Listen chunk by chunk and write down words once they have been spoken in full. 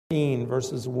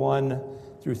verses 1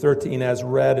 through 13 as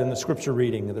read in the scripture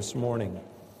reading this morning.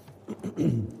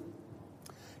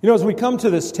 As we come to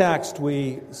this text,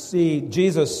 we see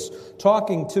Jesus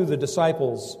talking to the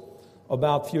disciples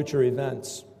about future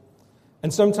events.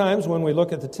 And sometimes when we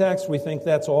look at the text, we think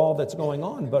that's all that's going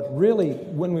on. But really,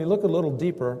 when we look a little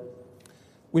deeper,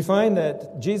 we find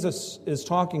that Jesus is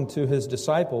talking to his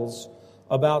disciples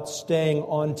about staying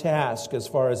on task as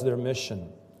far as their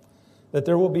mission. That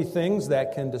there will be things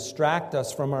that can distract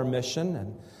us from our mission,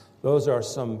 and those are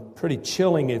some pretty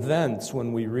chilling events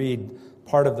when we read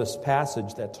part of this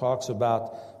passage that talks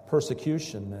about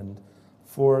persecution, and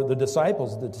for the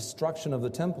disciples, the destruction of the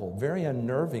temple, very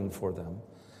unnerving for them.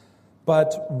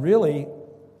 But really,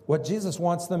 what Jesus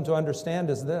wants them to understand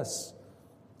is this: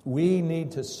 we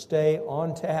need to stay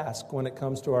on task when it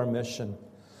comes to our mission.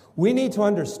 We need to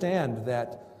understand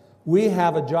that we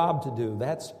have a job to do.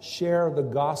 That's share the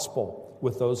gospel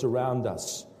with those around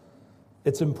us.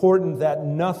 It's important that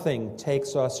nothing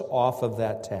takes us off of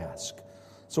that task.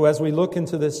 So as we look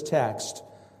into this text,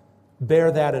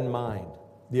 bear that in mind,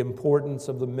 the importance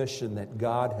of the mission that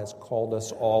God has called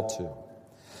us all to.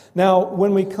 Now,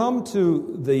 when we come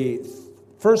to the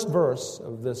first verse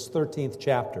of this 13th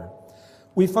chapter,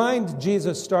 we find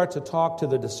Jesus start to talk to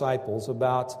the disciples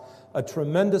about a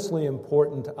tremendously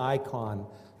important icon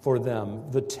for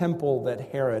them, the temple that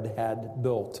Herod had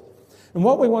built. And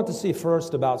what we want to see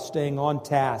first about staying on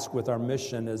task with our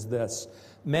mission is this: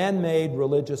 man-made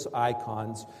religious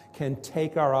icons can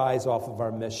take our eyes off of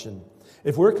our mission.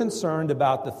 If we're concerned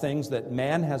about the things that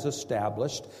man has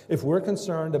established, if we're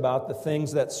concerned about the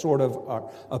things that sort of are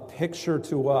a picture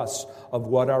to us of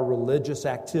what our religious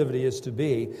activity is to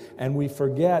be, and we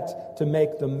forget to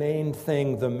make the main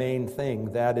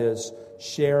thing, that is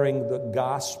sharing the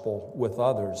gospel with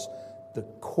others, the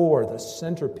core, the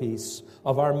centerpiece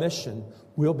of our mission,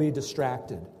 we'll be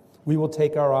distracted. We will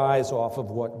take our eyes off of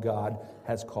what God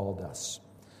has called us.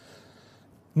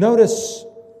 Notice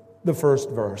the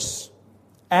first verse.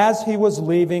 As he was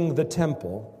leaving the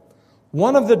temple,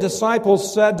 one of the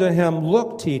disciples said to him,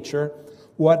 "Look, teacher,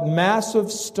 what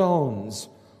massive stones,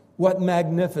 what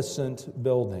magnificent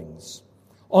buildings."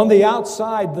 On the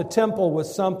outside, the temple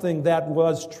was something that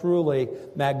was truly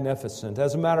magnificent.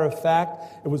 As a matter of fact,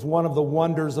 it was one of the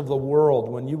wonders of the world.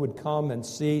 When you would come and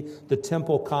see the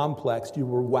temple complex, you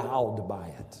were wowed by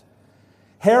it.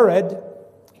 Herod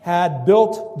had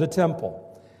built the temple,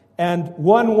 and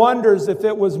one wonders if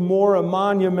it was more a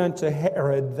monument to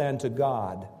Herod than to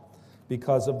God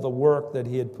because of the work that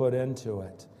he had put into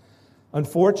it.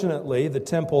 Unfortunately, the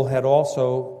temple had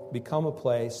also become a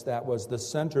place that was the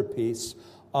centerpiece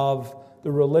of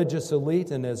the religious elite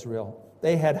in Israel.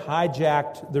 They had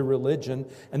hijacked the religion,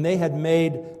 and they had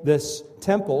made this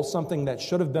temple something that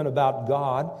should have been about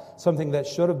God, something that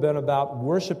should have been about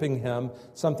worshiping Him,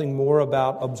 something more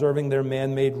about observing their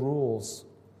man-made rules.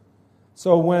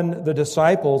 So when the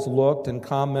disciples looked and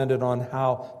commented on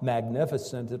how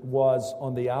magnificent it was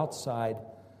on the outside,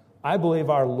 I believe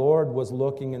our Lord was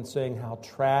looking and saying how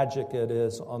tragic it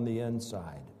is on the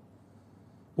inside.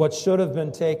 What should have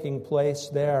been taking place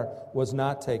there was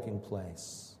not taking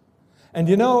place. And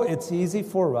it's easy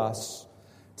for us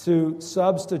to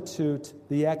substitute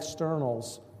the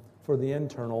externals for the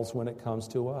internals when it comes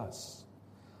to us.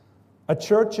 A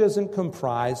church isn't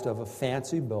comprised of a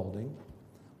fancy building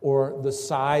or the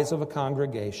size of a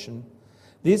congregation.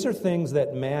 These are things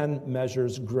that man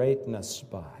measures greatness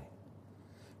by.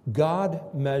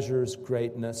 God measures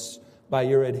greatness by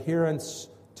your adherence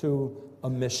to a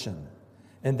mission.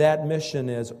 And that mission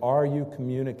is, are you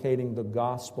communicating the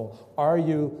gospel? Are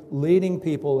you leading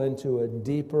people into a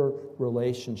deeper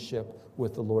relationship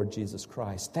with the Lord Jesus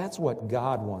Christ? That's what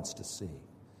God wants to see.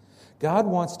 God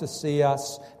wants to see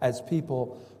us as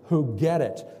people who get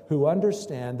it, who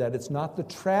understand that it's not the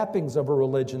trappings of a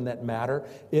religion that matter.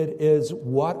 It is,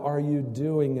 what are you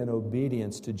doing in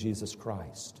obedience to Jesus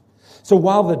Christ? So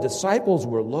while the disciples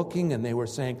were looking and they were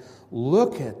saying,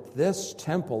 "Look at this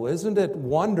temple, isn't it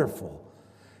wonderful?"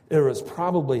 There was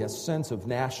probably a sense of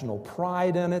national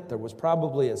pride in it. There was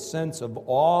probably a sense of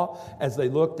awe as they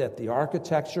looked at the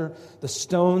architecture. The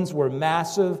stones were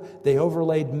massive. They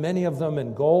overlaid many of them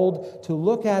in gold. To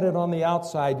look at it on the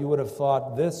outside, you would have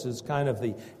thought this is kind of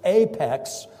the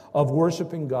apex of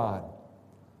worshiping God.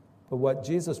 But what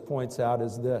Jesus points out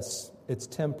is this: it's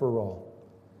temporal.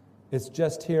 It's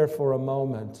just here for a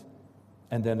moment,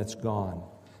 and then it's gone.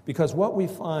 Because what we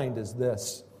find is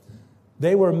this: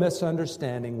 they were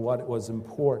misunderstanding what was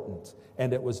important,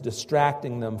 and it was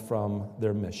distracting them from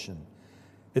their mission.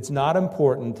 It's not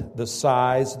important, the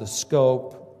size, the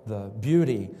scope, the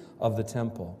beauty of the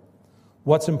temple.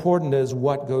 What's important is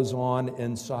what goes on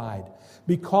inside.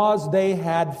 Because they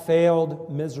had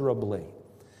failed miserably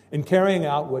in carrying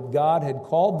out what God had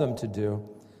called them to do,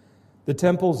 the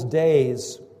temple's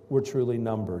days were truly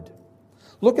numbered.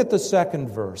 Look at the second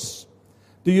verse.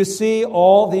 Do you see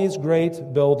all these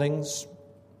great buildings?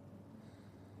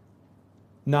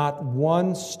 Not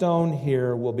one stone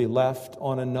here will be left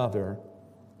on another.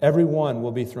 Every one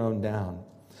will be thrown down.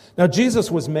 Now,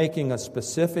 Jesus was making a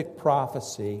specific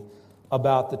prophecy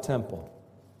about the temple.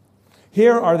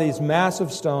 Here are these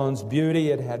massive stones,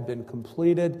 beauty. It had been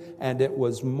completed, and it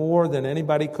was more than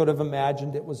anybody could have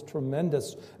imagined. It was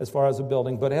tremendous as far as a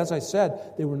building. But as I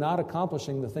said, they were not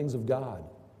accomplishing the things of God.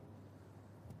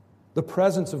 The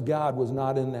presence of God was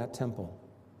not in that temple.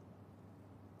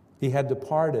 He had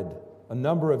departed a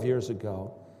number of years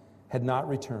ago, had not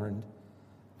returned,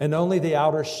 and only the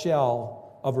outer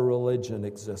shell of a religion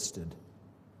existed.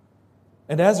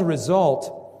 And as a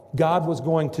result, God was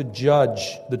going to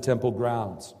judge the temple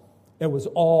grounds. It was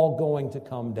all going to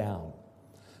come down.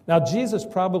 Now, Jesus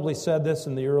probably said this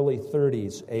in the early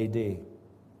 30s A.D.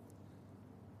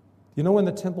 You know when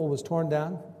the temple was torn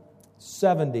down?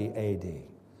 70 A.D.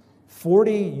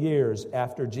 40 years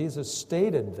after Jesus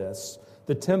stated this,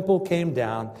 the temple came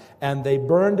down, and they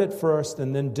burned it first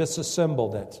and then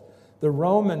disassembled it. The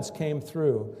Romans came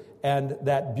through, and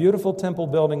that beautiful temple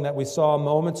building that we saw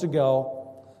moments ago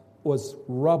was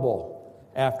rubble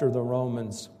after the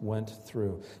Romans went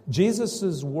through.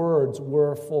 Jesus' words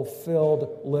were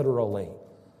fulfilled literally.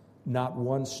 Not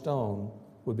one stone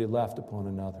would be left upon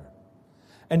another.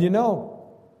 And you know,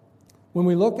 when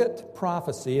we look at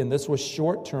prophecy, and this was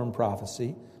short-term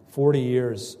prophecy, 40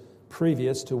 years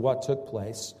previous to what took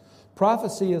place,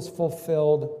 prophecy is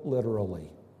fulfilled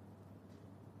literally.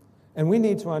 And we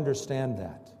need to understand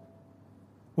that.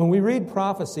 When we read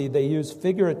prophecy, they use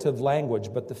figurative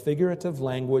language, but the figurative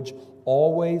language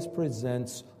always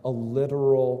presents a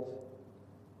literal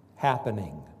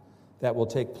happening that will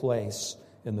take place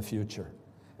in the future.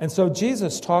 And so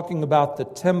Jesus talking about the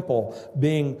temple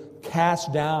being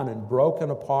cast down and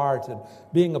broken apart and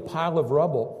being a pile of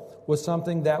rubble was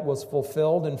something that was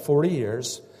fulfilled in 40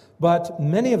 years. But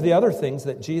many of the other things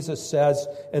that Jesus says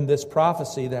in this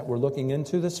prophecy that we're looking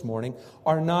into this morning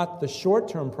are not the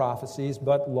short-term prophecies,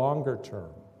 but longer-term.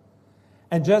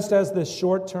 And just as this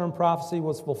short-term prophecy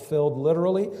was fulfilled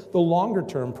literally, the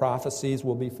longer-term prophecies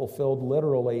will be fulfilled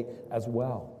literally as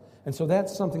well. And so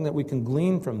that's something that we can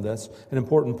glean from this, an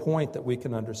important point that we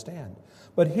can understand.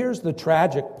 But here's the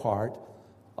tragic part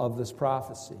of this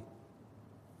prophecy.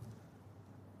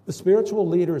 The spiritual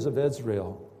leaders of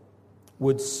Israel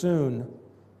would soon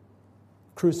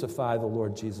crucify the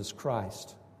Lord Jesus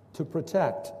Christ to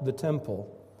protect the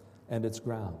temple and its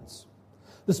grounds.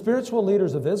 The spiritual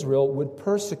leaders of Israel would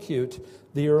persecute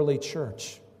the early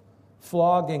church,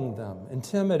 flogging them,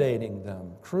 intimidating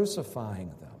them, crucifying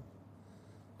them.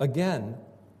 Again,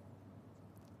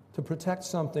 to protect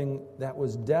something that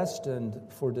was destined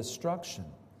for destruction.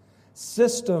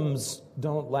 Systems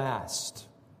don't last.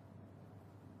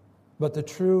 But the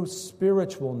true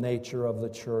spiritual nature of the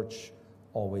church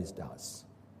always does.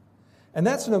 And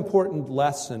that's an important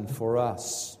lesson for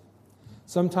us.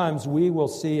 Sometimes we will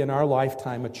see in our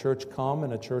lifetime a church come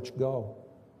and a church go.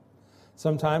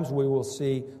 Sometimes we will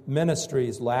see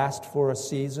ministries last for a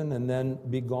season and then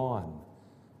be gone.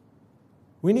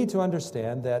 We need to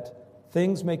understand that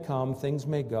things may come, things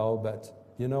may go, but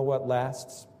you know what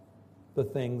lasts? The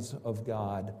things of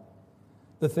God.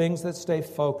 The things that stay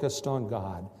focused on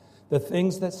God. The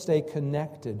things that stay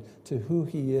connected to who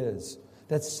He is,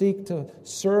 that seek to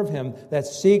serve Him, that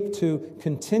seek to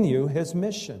continue His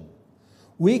mission.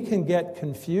 We can get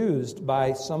confused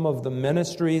by some of the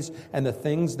ministries and the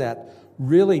things that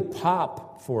really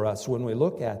pop for us when we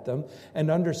look at them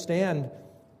and understand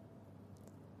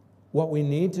what we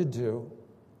need to do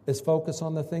is focus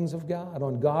on the things of God,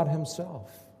 on God Himself.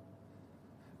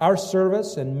 Our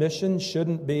service and mission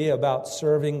shouldn't be about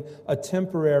serving a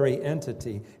temporary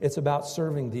entity. It's about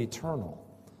serving the eternal,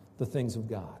 the things of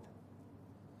God.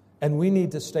 And we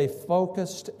need to stay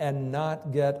focused and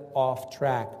not get off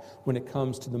track when it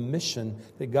comes to the mission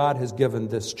that God has given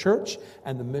this church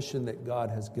and the mission that God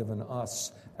has given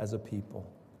us as a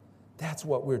people. That's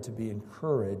what we're to be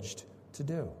encouraged to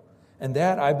do. And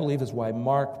that, I believe, is why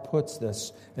Mark puts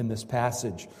this in this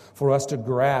passage, for us to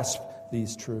grasp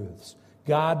these truths.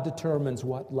 God determines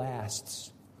what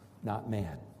lasts, not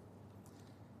man.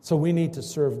 So we need to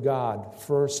serve God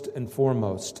first and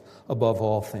foremost above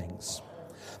all things.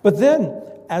 But then,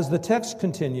 as the text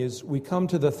continues, we come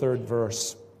to the third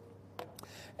verse.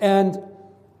 And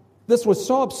this was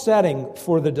so upsetting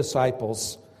for the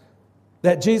disciples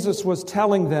that Jesus was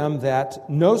telling them that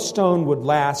no stone would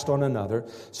last on another.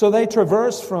 So they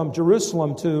traversed from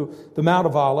Jerusalem to the Mount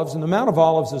of Olives, and the Mount of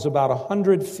Olives is about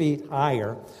 100 feet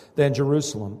higher than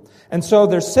Jerusalem. And so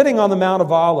they're sitting on the Mount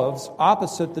of Olives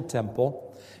opposite the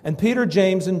temple, and Peter,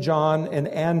 James, and John, and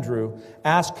Andrew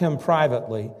ask him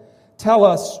privately, "Tell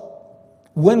us,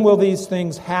 when will these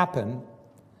things happen,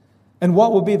 and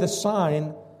what will be the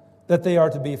sign that they are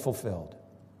to be fulfilled?"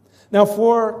 Now,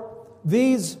 for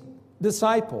these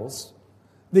disciples,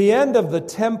 the end of the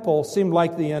temple seemed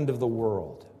like the end of the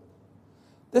world.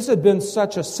 This had been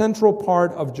such a central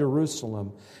part of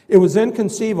Jerusalem. It was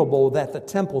inconceivable that the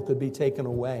temple could be taken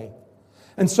away.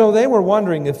 And so they were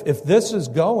wondering, if this is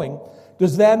going,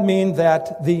 does that mean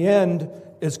that the end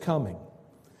is coming?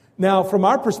 Now, from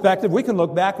our perspective, we can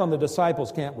look back on the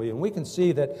disciples, can't we? And we can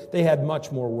see that they had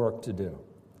much more work to do.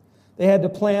 They had to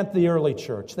plant the early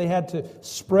church. They had to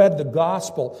spread the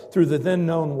gospel through the then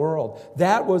known world.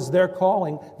 That was their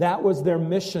calling. That was their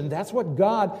mission. That's what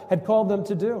God had called them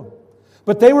to do.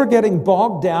 But they were getting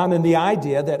bogged down in the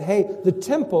idea that, hey, the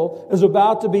temple is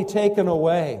about to be taken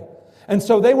away. And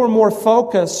so they were more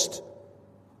focused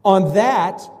on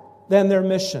that than their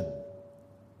mission.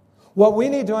 What we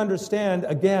need to understand,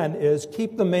 again, is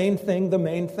keep the main thing the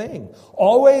main thing.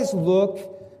 Always look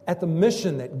at the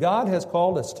mission that God has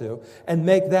called us to and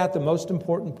make that the most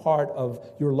important part of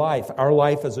your life. Our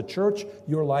life as a church,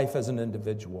 your life as an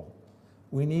individual.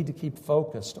 We need to keep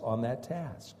focused on that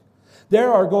task.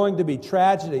 There are going to be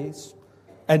tragedies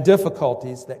and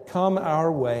difficulties that come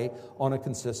our way on a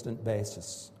consistent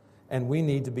basis, and we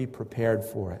need to be prepared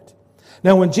for it.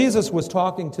 Now, when Jesus was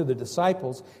talking to the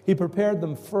disciples, he prepared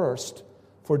them first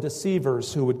for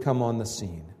deceivers who would come on the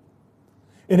scene.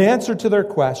 In answer to their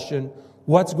question,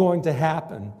 what's going to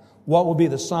happen? What will be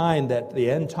the sign that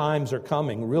the end times are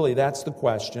coming? Really, that's the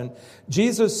question.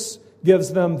 Jesus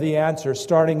gives them the answer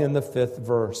starting in the 5th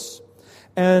verse.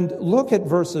 And look at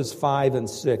verses 5 and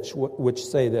 6, which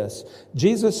say this.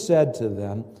 Jesus said to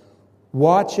them,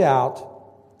 "Watch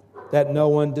out that no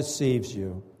one deceives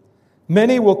you.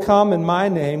 Many will come in my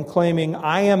name, claiming,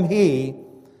 'I am he,'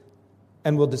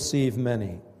 and will deceive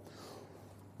many."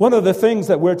 One of the things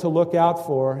that we're to look out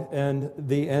for in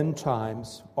the end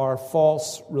times are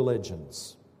false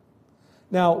religions.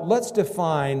 Now, let's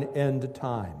define end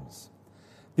times.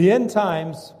 The end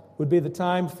times would be the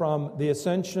time from the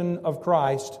ascension of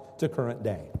Christ to current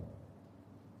day.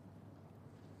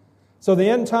 So the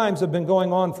end times have been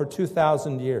going on for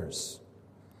 2,000 years.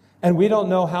 And we don't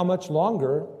know how much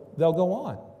longer they'll go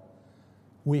on.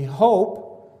 We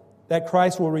hope that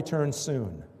Christ will return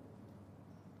soon.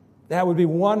 That would be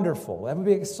wonderful. That would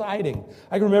be exciting.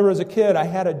 I can remember as a kid, I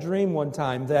had a dream one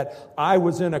time that I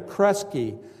was in a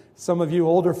Kresge. Some of you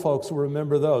older folks will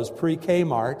remember those,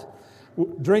 pre-Kmart,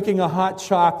 drinking a hot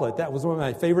chocolate. That was one of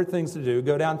my favorite things to do,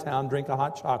 go downtown, drink a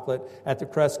hot chocolate at the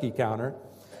Kresge counter.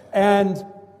 And,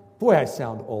 boy, I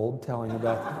sound old telling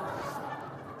about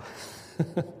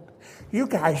that. You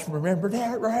guys remember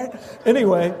that, right?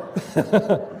 Anyway,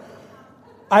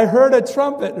 I heard a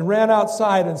trumpet and ran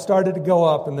outside and started to go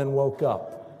up and then woke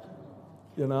up.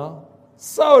 You know?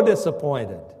 So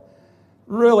disappointed.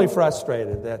 Really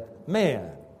frustrated that,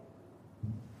 man.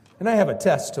 And I have a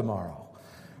test tomorrow,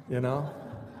 you know?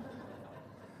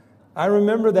 I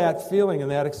remember that feeling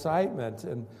and that excitement.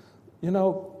 And, you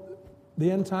know, the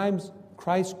end times,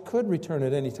 Christ could return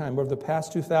at any time, over the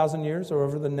past 2,000 years or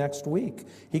over the next week.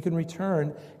 He can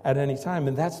return at any time.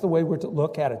 And that's the way we're to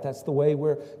look at it. That's the way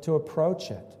we're to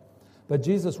approach it. But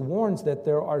Jesus warns that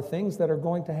there are things that are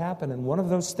going to happen. And one of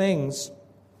those things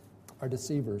are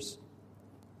deceivers.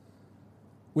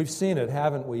 We've seen it,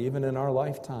 haven't we, even in our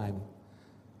lifetime.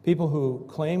 People who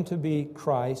claim to be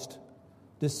Christ,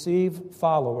 deceive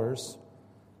followers,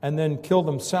 and then kill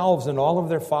themselves and all of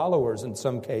their followers in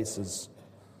some cases,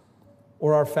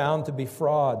 or are found to be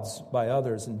frauds by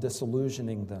others and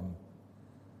disillusioning them.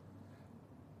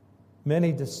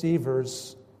 Many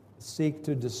deceivers seek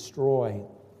to destroy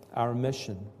our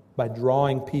mission by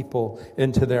drawing people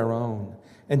into their own.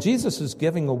 And Jesus is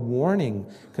giving a warning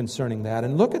concerning that.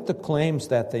 And look at the claims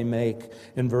that they make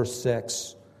in verse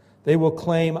 6. They will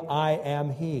claim, "I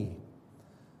am he."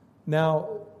 Now,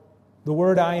 the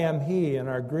word "I am he" in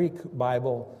our Greek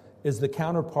Bible is the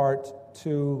counterpart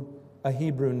to a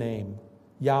Hebrew name,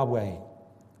 Yahweh,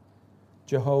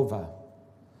 Jehovah.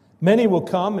 Many will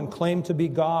come and claim to be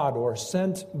God or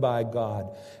sent by God.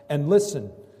 And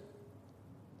listen,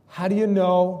 how do you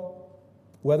know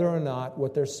whether or not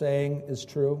what they're saying is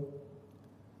true?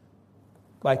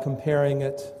 By comparing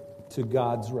it to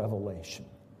God's revelation.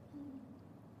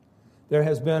 There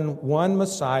has been one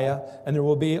Messiah, and there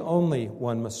will be only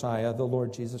one Messiah, the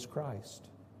Lord Jesus Christ.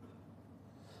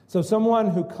 So someone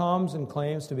who comes and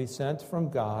claims to be sent from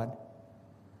God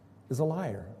is a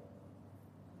liar.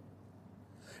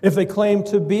 If they claim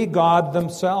to be God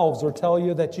themselves or tell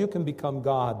you that you can become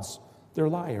gods, they're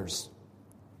liars.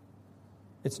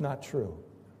 It's not true.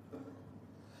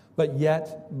 But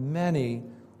yet many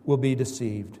will be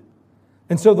deceived.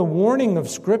 And so the warning of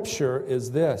Scripture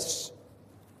is this: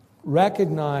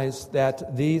 recognize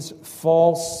that these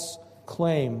false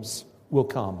claims will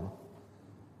come.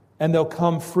 And they'll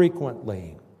come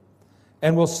frequently.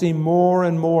 And we'll see more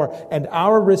and more. And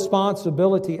our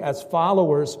responsibility as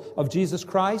followers of Jesus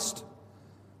Christ,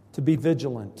 to be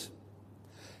vigilant.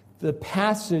 The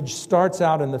passage starts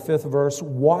out in the 5th verse,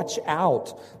 watch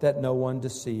out that no one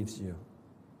deceives you.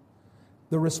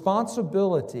 The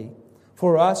responsibility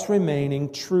for us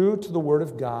remaining true to the Word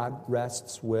of God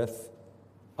rests with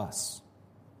us,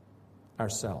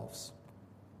 ourselves.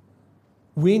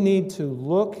 We need to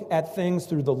look at things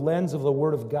through the lens of the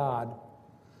Word of God,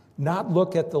 not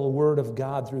look at the Word of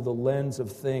God through the lens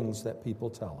of things that people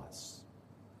tell us.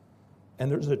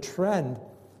 And there's a trend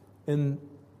in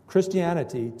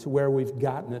Christianity to where we've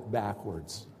gotten it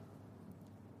backwards.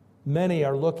 Many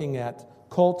are looking at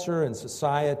culture and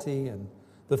society and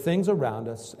the things around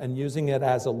us and using it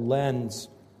as a lens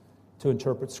to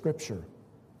interpret Scripture.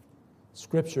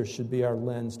 Scripture should be our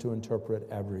lens to interpret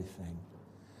everything.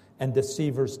 And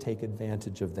deceivers take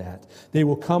advantage of that. They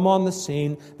will come on the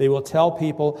scene. They will tell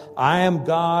people, I am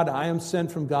God. I am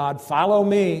sent from God. Follow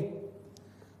me.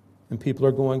 And people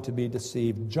are going to be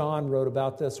deceived. John wrote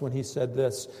about this when he said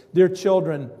this: Dear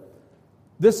children,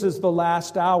 this is the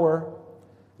last hour.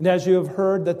 And as you have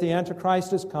heard that the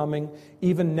Antichrist is coming,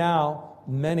 even now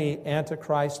many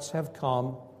Antichrists have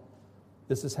come.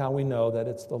 This is how we know that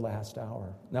it's the last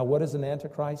hour. Now, what is an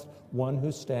Antichrist? One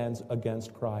who stands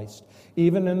against Christ.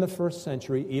 Even in the first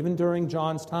century, even during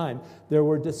John's time, there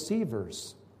were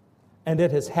deceivers. And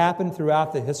it has happened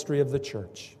throughout the history of the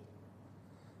church.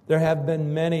 There have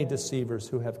been many deceivers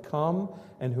who have come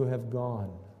and who have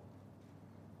gone.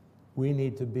 We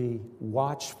need to be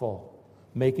watchful,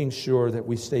 making sure that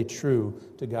we stay true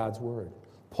to God's Word.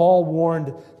 Paul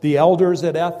warned the elders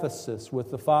at Ephesus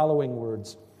with the following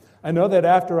words: I know that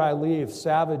after I leave,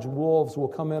 savage wolves will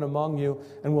come in among you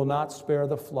and will not spare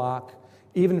the flock.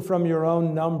 Even from your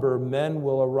own number, men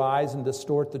will arise and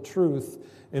distort the truth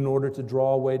in order to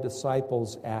draw away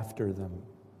disciples after them.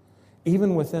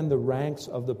 Even within the ranks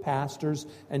of the pastors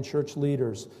and church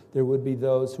leaders, there would be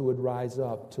those who would rise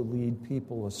up to lead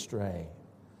people astray.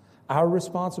 Our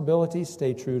responsibility,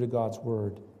 stay true to God's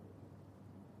Word.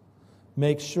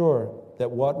 Make sure that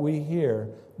what we hear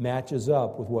matches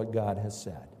up with what God has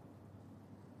said.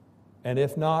 And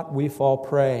if not, we fall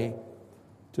prey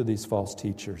to these false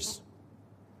teachers.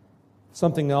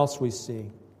 Something else we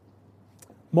see: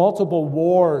 multiple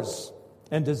wars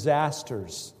and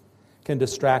disasters can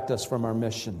distract us from our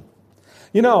mission.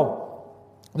 You know,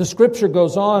 the Scripture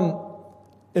goes on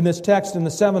in this text in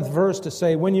the 7th verse to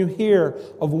say, when you hear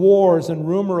of wars and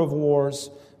rumor of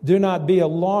wars, do not be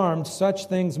alarmed. Such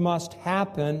things must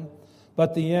happen,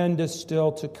 but the end is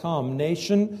still to come.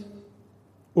 Nation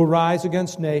will rise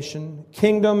against nation,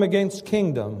 kingdom against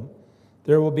kingdom.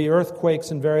 There will be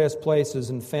earthquakes in various places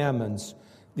and famines.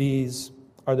 These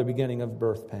are the beginning of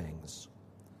birth pangs.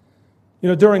 You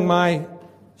know, during my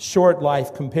short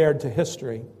life compared to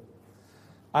history,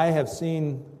 I have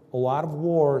seen a lot of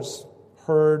wars,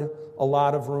 heard a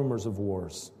lot of rumors of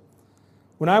wars.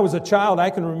 When I was a child, I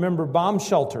can remember bomb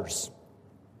shelters.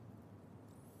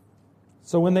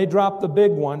 So when they dropped the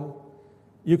big one,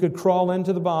 you could crawl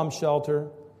into the bomb shelter.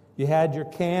 You had your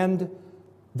canned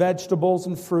vegetables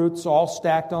and fruits all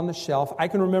stacked on the shelf. I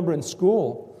can remember in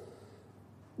school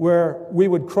where we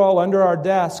would crawl under our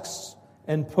desks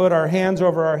and put our hands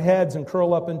over our heads and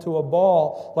curl up into a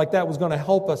ball like that was going to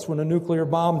help us when a nuclear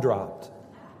bomb dropped.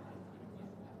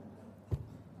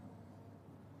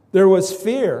 There was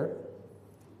fear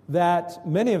that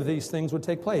many of these things would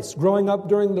take place. Growing up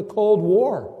during the Cold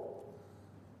War,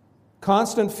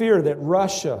 constant fear that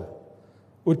Russia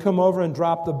would come over and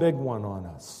drop the big one on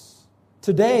us.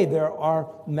 Today, there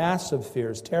are massive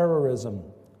fears, terrorism.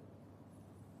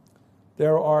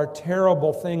 There are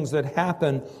terrible things that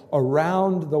happen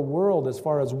around the world as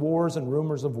far as wars and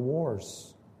rumors of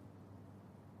wars.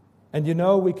 And you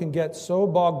know, we can get so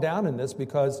bogged down in this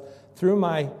because through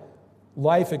my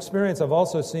life experience, I've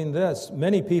also seen this.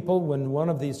 Many people, when one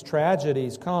of these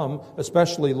tragedies come,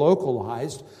 especially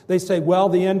localized, they say, well,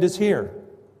 the end is here.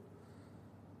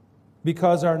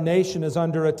 Because our nation is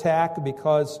under attack,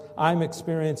 because I'm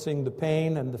experiencing the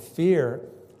pain and the fear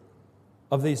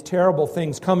of these terrible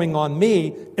things coming on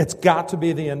me, it's got to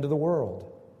be the end of the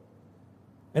world.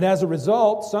 And as a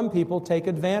result, some people take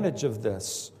advantage of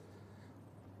this.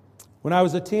 When I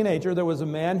was a teenager, there was a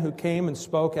man who came and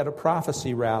spoke at a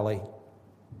prophecy rally.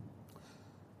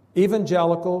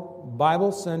 Evangelical,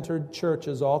 Bible-centered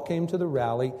churches all came to the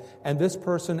rally, and this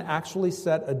person actually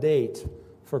set a date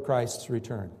for Christ's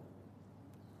return.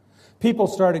 People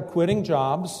started quitting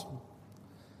jobs.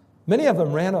 Many of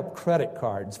them ran up credit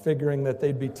cards, figuring that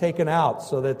they'd be taken out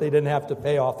so that they didn't have to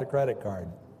pay off the credit card.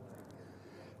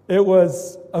 It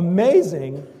was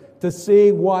amazing to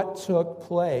see what took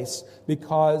place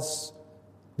because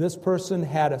this person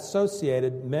had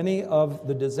associated many of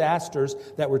the disasters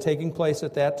that were taking place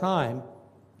at that time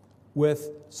with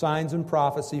signs and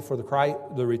prophecy for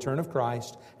the return of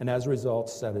Christ, and as a result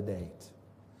set a date.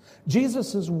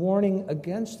 Jesus is warning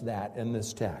against that in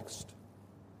this text.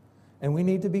 And we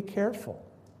need to be careful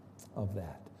of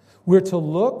that. We're to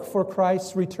look for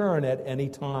Christ's return at any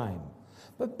time.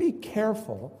 But be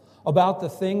careful about the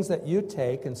things that you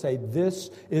take and say, this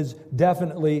is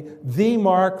definitely the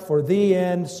mark for the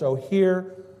end, so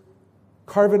here,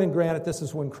 carve it in granite, this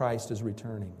is when Christ is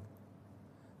returning.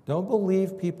 Don't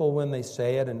believe people when they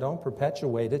say it, and don't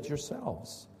perpetuate it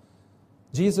yourselves.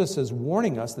 Jesus is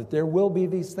warning us that there will be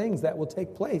these things that will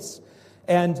take place.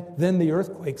 And then the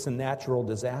earthquakes and natural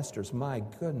disasters. My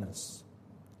goodness.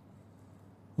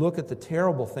 Look at the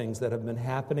terrible things that have been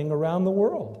happening around the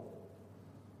world.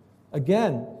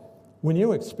 Again, when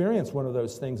you experience one of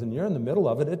those things and you're in the middle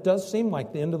of it, it does seem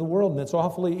like the end of the world. And it's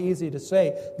awfully easy to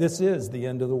say, this is the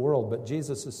end of the world. But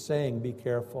Jesus is saying, be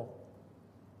careful.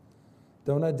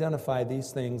 Don't identify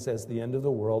these things as the end of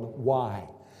the world. Why?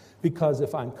 Because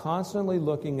if I'm constantly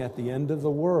looking at the end of the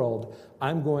world,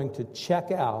 I'm going to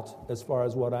check out as far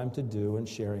as what I'm to do in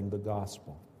sharing the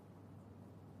gospel.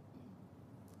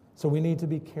 So we need to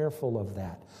be careful of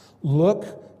that.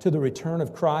 Look to the return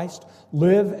of Christ.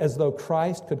 Live as though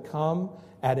Christ could come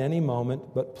at any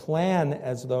moment, but plan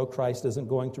as though Christ isn't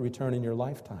going to return in your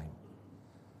lifetime.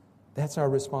 That's our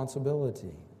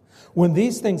responsibility. When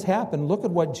these things happen, look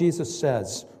at what Jesus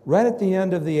says. Right at the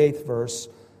end of the 8th verse,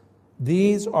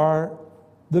 these are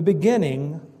the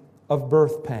beginning of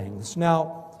birth pangs.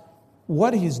 Now,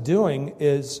 what he's doing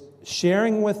is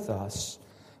sharing with us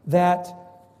that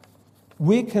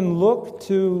we can look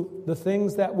to the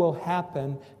things that will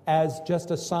happen as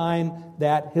just a sign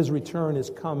that his return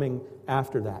is coming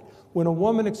after that. When a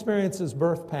woman experiences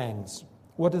birth pangs,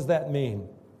 what does that mean?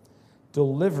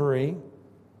 Delivery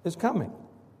is coming.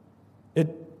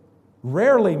 It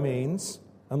rarely means,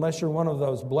 unless you're one of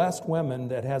those blessed women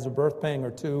that has a birth pang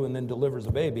or two and then delivers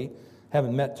a baby.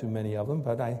 Haven't met too many of them,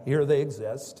 but I hear they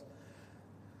exist.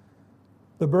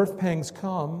 The birth pangs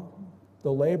come,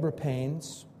 the labor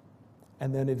pains,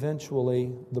 and then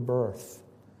eventually the birth.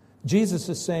 Jesus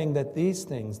is saying that these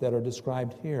things that are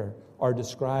described here are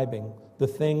describing the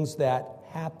things that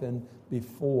happen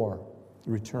before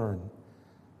the return,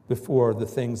 before the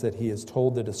things that he has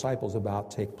told the disciples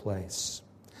about take place.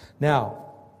 Now,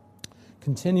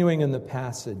 continuing in the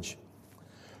passage,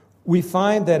 we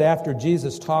find that after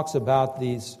Jesus talks about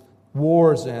these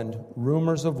wars and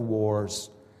rumors of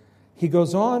wars, he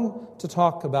goes on to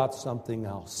talk about something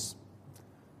else.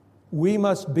 We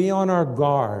must be on our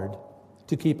guard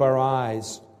to keep our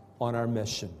eyes on our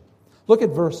mission. Look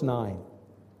at verse 9.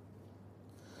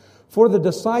 For the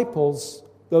disciples,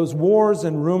 those wars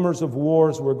and rumors of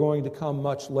wars were going to come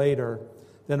much later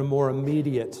than a more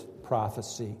immediate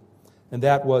prophecy, and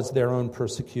that was their own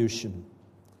persecution.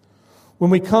 When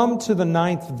we come to the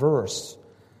 9th verse,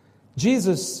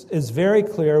 Jesus is very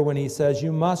clear when he says,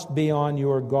 you must be on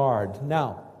your guard.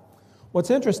 Now, what's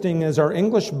interesting is our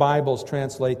English Bibles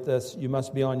translate this, you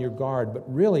must be on your guard, but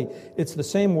really it's the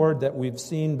same word that we've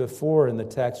seen before in the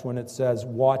text when it says,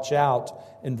 watch out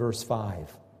in verse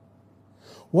 5.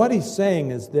 What he's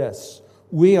saying is this: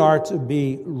 we are to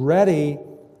be ready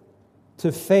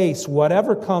to face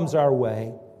whatever comes our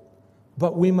way,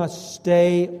 but we must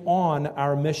stay on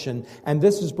our mission. And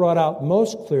this is brought out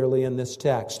most clearly in this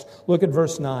text. Look at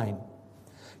verse 9.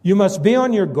 You must be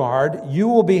on your guard. You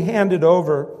will be handed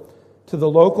over to the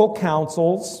local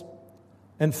councils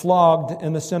and flogged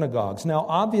in the synagogues. Now,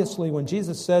 obviously, when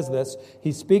Jesus says this,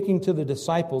 he's speaking to the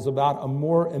disciples about a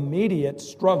more immediate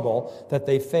struggle that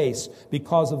they face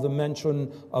because of the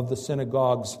mention of the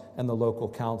synagogues and the local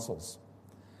councils.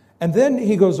 And then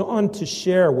he goes on to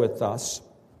share with us,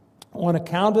 on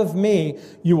account of me,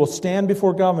 you will stand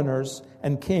before governors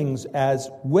and kings as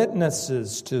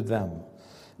witnesses to them.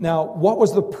 Now, what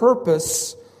was the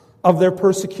purpose of their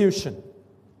persecution?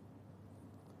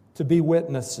 To be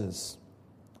witnesses.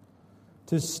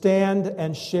 to stand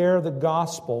and share the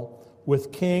gospel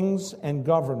with kings and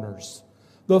governors.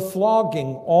 The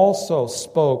flogging also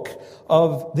spoke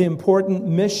of the important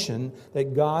mission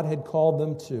that God had called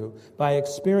them to. By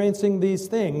experiencing these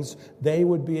things, they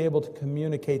would be able to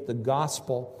communicate the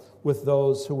gospel with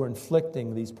those who were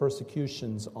inflicting these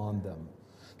persecutions on them.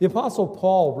 The Apostle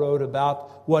Paul wrote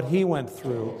about what he went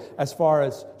through as far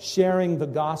as sharing the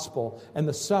gospel and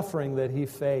the suffering that he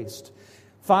faced.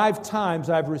 5 times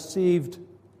I've received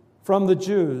from the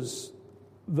Jews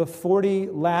the 40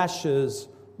 lashes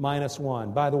minus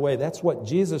 1. By the way, that's what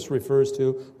Jesus refers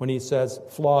to when he says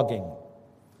flogging.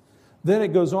 Then it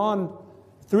goes on,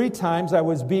 3 times I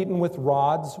was beaten with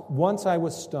rods, once I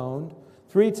was stoned,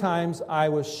 3 times I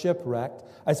was shipwrecked.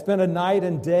 I spent a night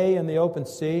and day in the open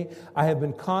sea. I have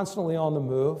been constantly on the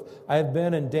move. I have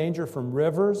been in danger from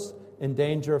rivers, in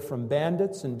danger from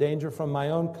bandits, in danger from my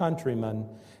own countrymen,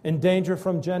 in danger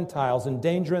from Gentiles, in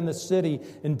danger in the city,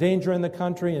 in danger in the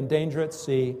country, in danger at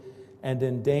sea, and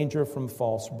in danger from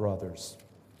false brothers.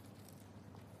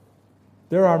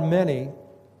 There are many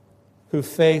who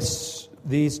face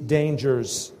these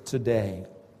dangers today.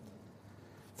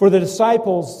 For the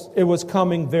disciples, it was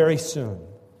coming very soon.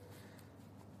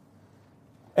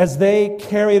 As they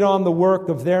carried on the work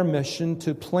of their mission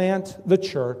to plant the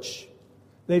church,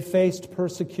 they faced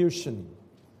persecution.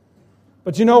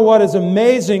 But you know what is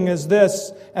amazing is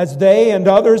this: as they and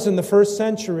others in the first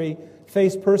century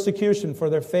faced persecution for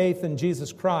their faith in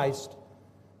Jesus Christ,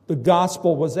 the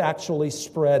gospel was actually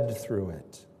spread through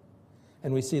it.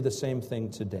 And we see the same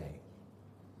thing today.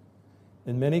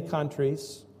 In many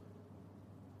countries,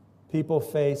 people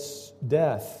face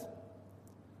death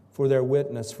for their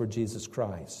witness for Jesus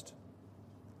Christ.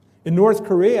 In North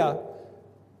Korea,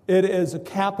 it is a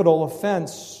capital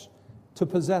offense to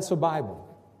possess a Bible.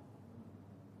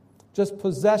 Just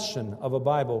possession of a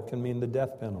Bible can mean the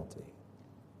death penalty.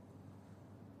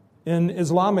 In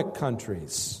Islamic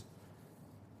countries,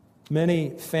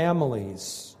 many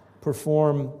families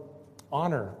perform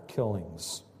honor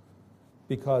killings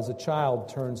because a child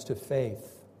turns to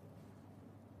faith.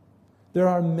 There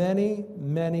are many,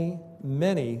 many,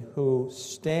 many who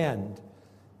stand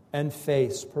and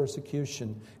face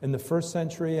persecution in the first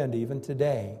century and even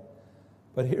today.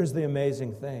 But here's the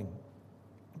amazing thing: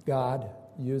 God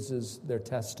uses their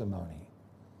testimony.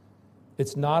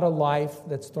 It's not a life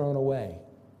that's thrown away.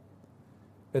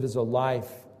 It is a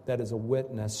life that is a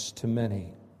witness to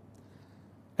many.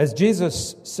 As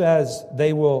Jesus says,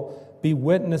 they will be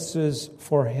witnesses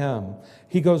for him.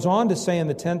 He goes on to say in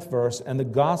the 10th verse, and the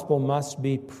gospel must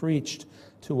be preached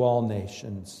to all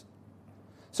nations.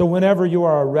 So whenever you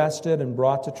are arrested and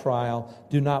brought to trial,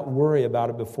 do not worry about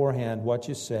it beforehand, what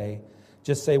you say.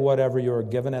 Just say whatever you are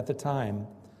given at the time,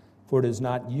 for it is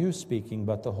not you speaking,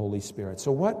 but the Holy Spirit.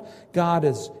 So what God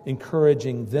is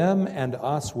encouraging them and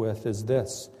us with is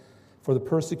this: for the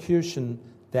persecution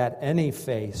that any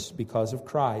face because of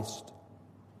Christ,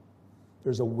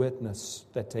 there's a witness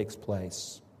that takes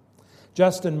place.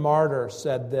 Justin Martyr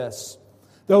said this: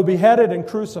 though beheaded and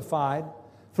crucified,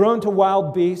 thrown to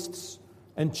wild beasts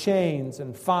and chains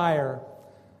and fire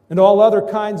and all other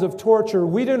kinds of torture,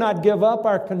 we do not give up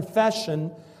our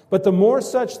confession, but the more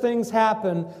such things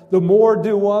happen, the more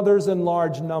do others in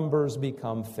large numbers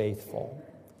become faithful.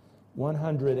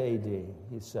 100 A.D.,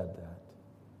 he said that.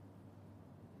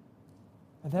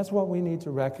 And that's what we need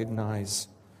to recognize.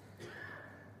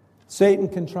 Satan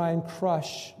can try and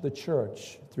crush the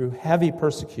church through heavy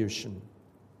persecution,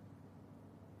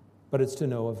 but it's to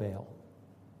no avail.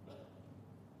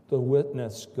 The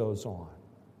witness goes on.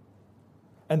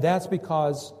 And that's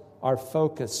because our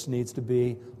focus needs to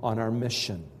be on our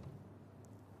mission,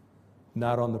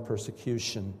 not on the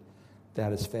persecution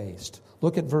that is faced.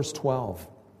 Look at verse 12.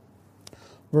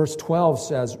 Verse 12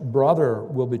 says, brother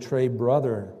will betray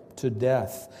brother to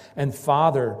death, and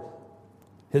father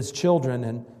his children,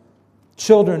 and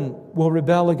children will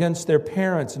rebel against their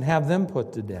parents and have them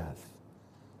put to death.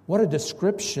 What a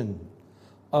description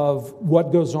of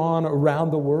what goes on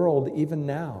around the world even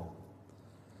now.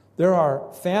 There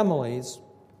are families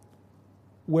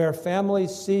where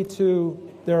families see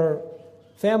to their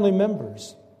family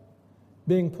members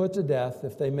being put to death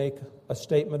if they make a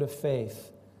statement of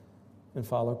faith and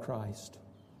follow Christ.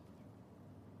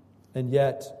 And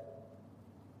yet,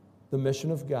 the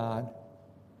mission of God,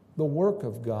 the work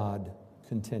of God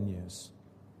continues.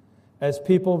 As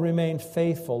people remain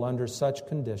faithful under such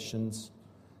conditions,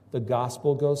 the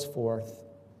gospel goes forth,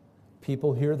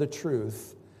 people hear the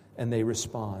truth, and they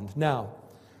respond. Now,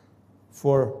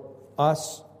 for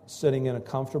us sitting in a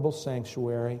comfortable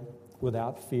sanctuary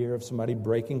without fear of somebody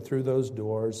breaking through those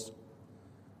doors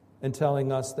and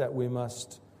telling us that we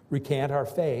must recant our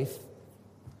faith,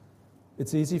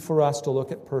 it's easy for us to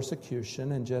look at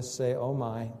persecution and just say, oh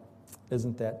my,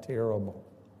 isn't that terrible?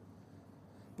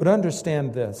 But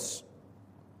understand this,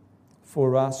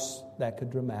 for us, that could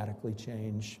dramatically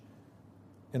change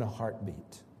in a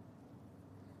heartbeat.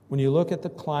 When you look at the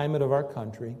climate of our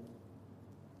country,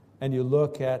 and you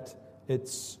look at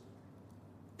its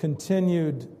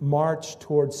continued march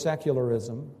towards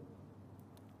secularism,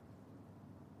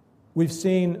 we've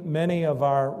seen many of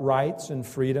our rights and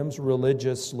freedoms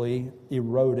religiously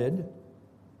eroded.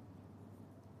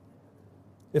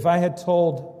 If I had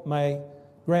told my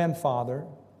grandfather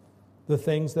the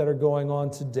things that are going on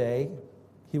today,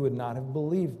 he would not have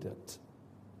believed it.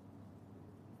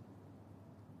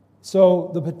 So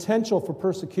the potential for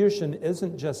persecution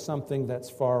isn't just something that's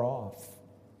far off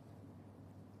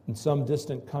in some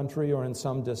distant country or in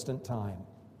some distant time.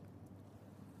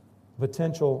 The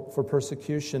potential for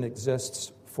persecution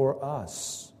exists for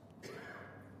us.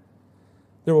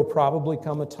 There will probably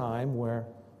come a time where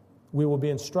we will be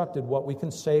instructed what we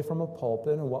can say from a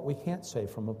pulpit and what we can't say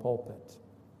from a pulpit.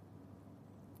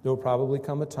 There will probably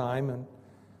come a time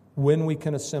when we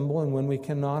can assemble and when we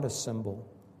cannot assemble.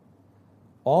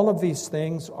 All of these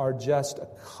things are just a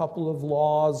couple of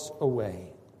laws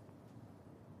away.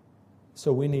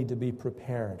 So we need to be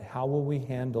prepared. How will we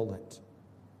handle it?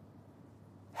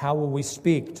 How will we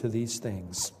speak to these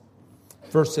things?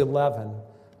 Verse 11,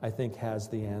 I think, has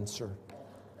the answer.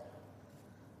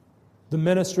 The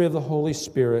ministry of the Holy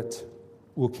Spirit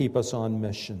will keep us on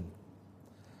mission.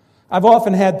 I've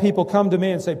often had people come to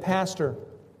me and say, Pastor,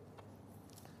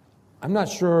 I'm not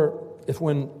sure if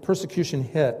when persecution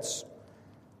hits,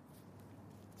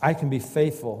 I can be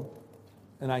faithful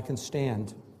and I can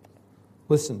stand.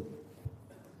 Listen,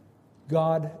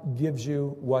 God gives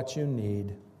you what you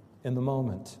need in the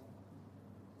moment.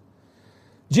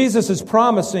 Jesus is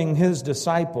promising His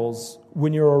disciples,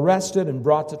 when you're arrested and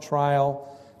brought to trial,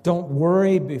 don't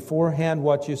worry beforehand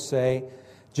what you say.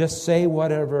 Just say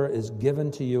whatever is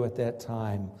given to you at that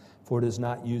time, for it is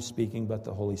not you speaking, but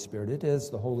the Holy Spirit. It is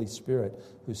the Holy Spirit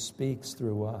who speaks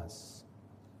through us.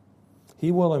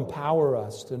 He will empower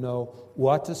us to know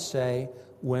what to say,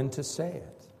 when to say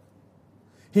it.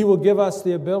 He will give us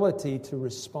the ability to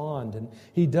respond, and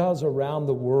He does around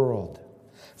the world.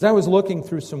 As I was looking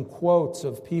through some quotes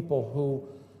of people who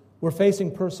were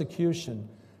facing persecution,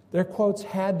 their quotes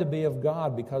had to be of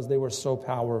God because they were so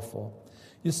powerful.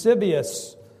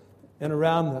 Eusebius, in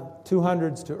around the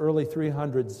 200s to early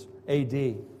 300s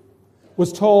A.D.,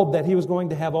 was told that he was going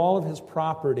to have all of his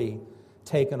property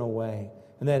taken away,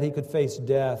 and that he could face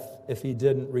death if he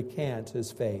didn't recant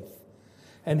his faith.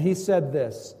 And he said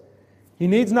this, he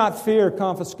needs not fear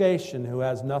confiscation who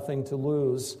has nothing to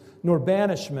lose, nor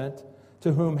banishment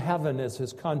to whom heaven is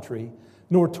his country,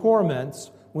 nor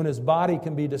torments when his body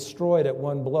can be destroyed at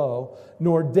one blow,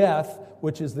 nor death,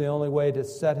 which is the only way to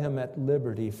set him at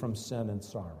liberty from sin and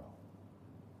sorrow.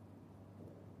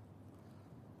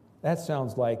 That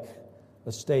sounds like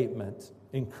a statement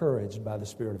encouraged by the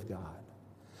Spirit of God.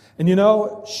 And you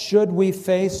know, should we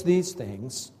face these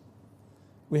things,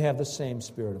 we have the same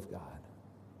Spirit of God.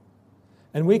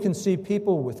 And we can see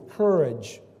people with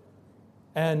courage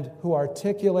and who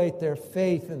articulate their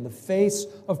faith in the face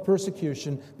of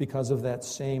persecution because of that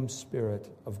same Spirit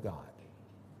of God.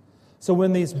 So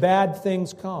when these bad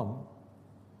things come,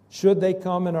 should they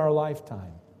come in our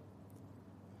lifetime,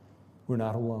 we're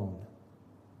not alone.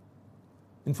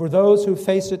 And for those who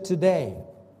face it today,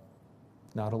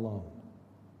 not alone.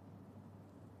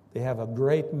 They have a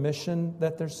great mission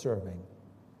that they're serving,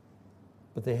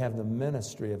 but they have the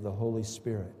ministry of the Holy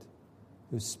Spirit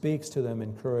who speaks to them,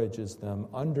 encourages them,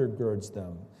 undergirds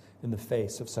them in the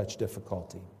face of such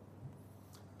difficulty.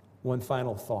 One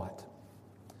final thought.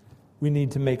 We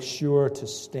need to make sure to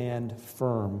stand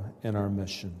firm in our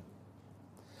mission.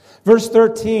 Verse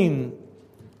 13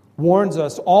 warns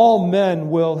us, all men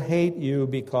will hate you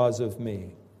because of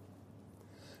me.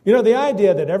 You know, the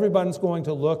idea that everyone's going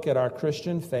to look at our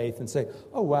Christian faith and say,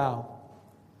 oh, wow,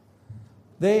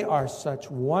 they are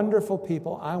such wonderful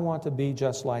people. I want to be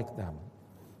just like them.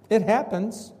 It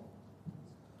happens,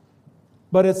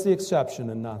 but it's the exception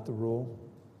and not the rule.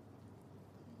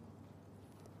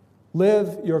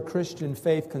 Live your Christian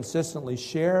faith consistently.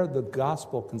 Share the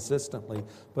gospel consistently.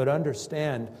 But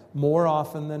understand, more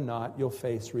often than not, you'll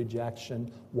face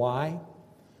rejection. Why?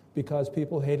 Because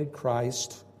people hated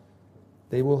Christ.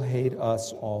 They will hate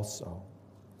us also.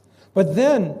 But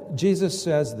then Jesus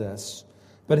says this,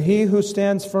 but he who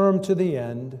stands firm to the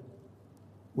end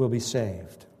will be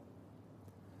saved.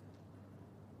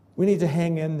 We need to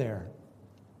hang in there.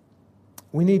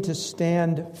 We need to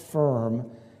stand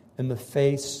firm in the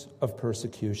face of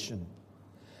persecution.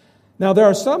 Now, there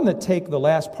are some that take the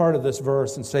last part of this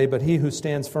verse and say, but he who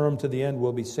stands firm to the end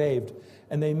will be saved.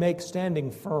 And they make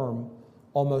standing firm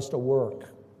almost a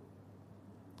work.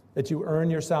 That you earn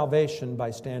your salvation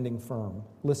by standing firm.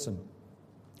 Listen,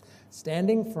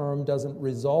 standing firm doesn't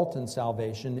result in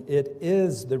salvation. It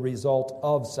is the result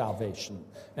of salvation.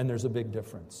 And there's a big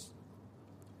difference.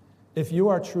 If you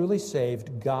are truly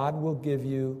saved, God will give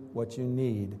you what you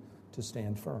need to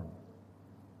stand firm.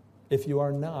 If you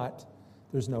are not,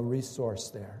 there's no resource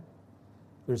there.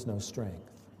 There's no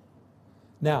strength.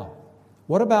 Now,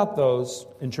 what about those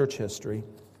in church history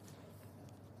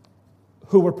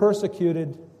who were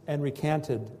persecuted and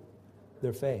recanted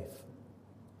their faith?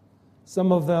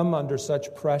 Some of them under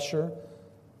such pressure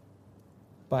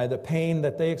by the pain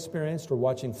that they experienced or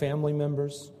watching family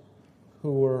members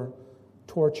who were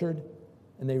tortured,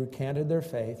 and they recanted their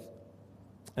faith.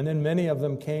 And then many of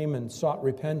them came and sought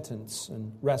repentance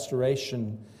and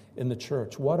restoration in the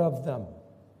church. What of them?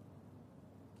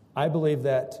 I believe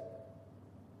that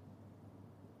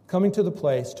coming to the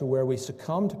place to where we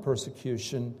succumb to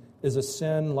persecution is a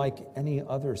sin like any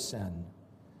other sin.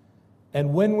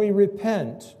 And when we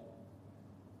repent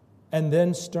and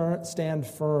then stand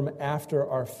firm after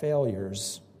our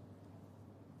failures,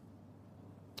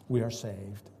 we are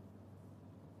saved.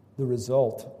 The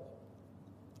result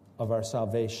of our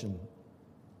salvation,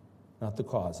 not the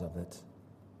cause of it.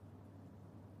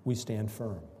 We stand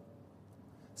firm.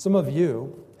 Some of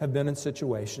you have been in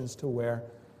situations to where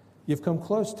you've come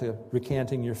close to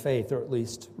recanting your faith, or at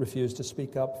least refuse to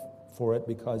speak up for it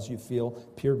because you feel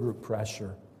peer group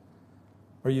pressure,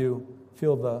 or you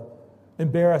feel the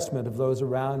embarrassment of those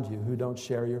around you who don't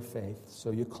share your faith, so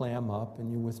you clam up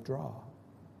and you withdraw.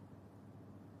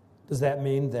 Does that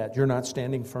mean that you're not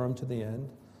standing firm to the end?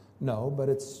 No, but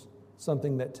it's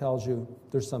something that tells you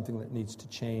there's something that needs to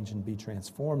change and be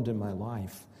transformed in my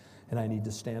life, and I need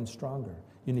to stand stronger.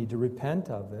 You need to repent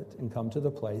of it and come to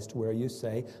the place to where you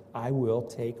say, I will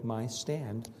take my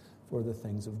stand for the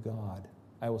things of God.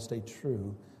 I will stay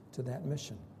true to that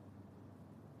mission.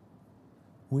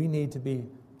 We need to be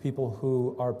people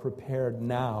who are prepared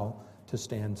now to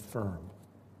stand firm.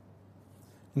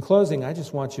 In closing, I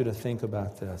just want you to think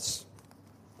about this.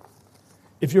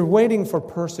 If you're waiting for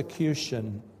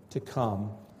persecution to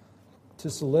come to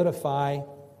solidify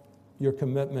your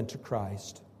commitment to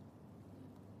Christ,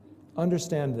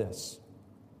 understand this.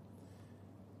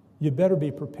 You better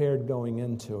be prepared going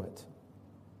into it.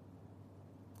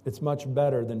 It's much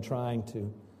better than trying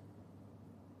to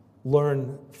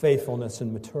learn faithfulness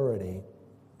and maturity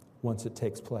once it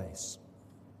takes place.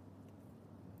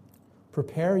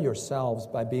 Prepare yourselves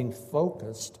by being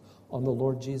focused on the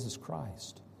Lord Jesus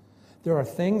Christ. There are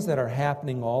things that are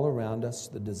happening all around us,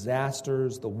 the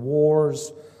disasters, the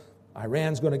wars,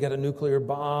 Iran's going to get a nuclear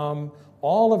bomb,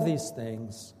 all of these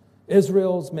things.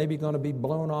 Israel's maybe going to be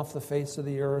blown off the face of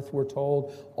the earth, we're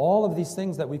told. All of these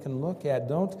things that we can look at.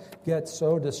 Don't get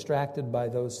so distracted by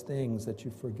those things that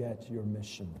you forget your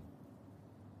mission.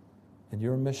 And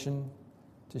your mission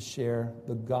to share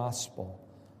the gospel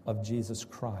of Jesus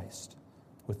Christ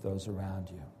with those around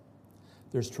you.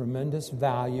 There's tremendous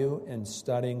value in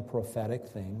studying prophetic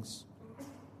things.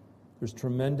 There's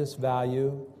tremendous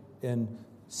value in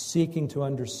seeking to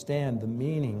understand the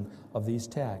meaning of these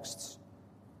texts.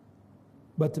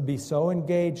 But to be so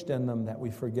engaged in them that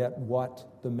we forget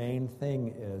what the main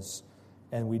thing is,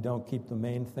 and we don't keep the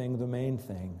main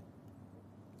thing,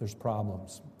 there's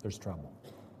problems, there's trouble.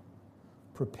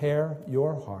 Prepare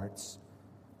your hearts,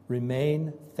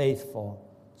 remain faithful,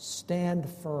 stand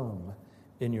firm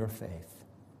in your faith.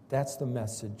 That's the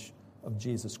message of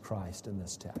Jesus Christ in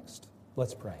this text.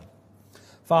 Let's pray.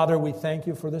 Father, we thank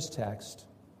you for this text.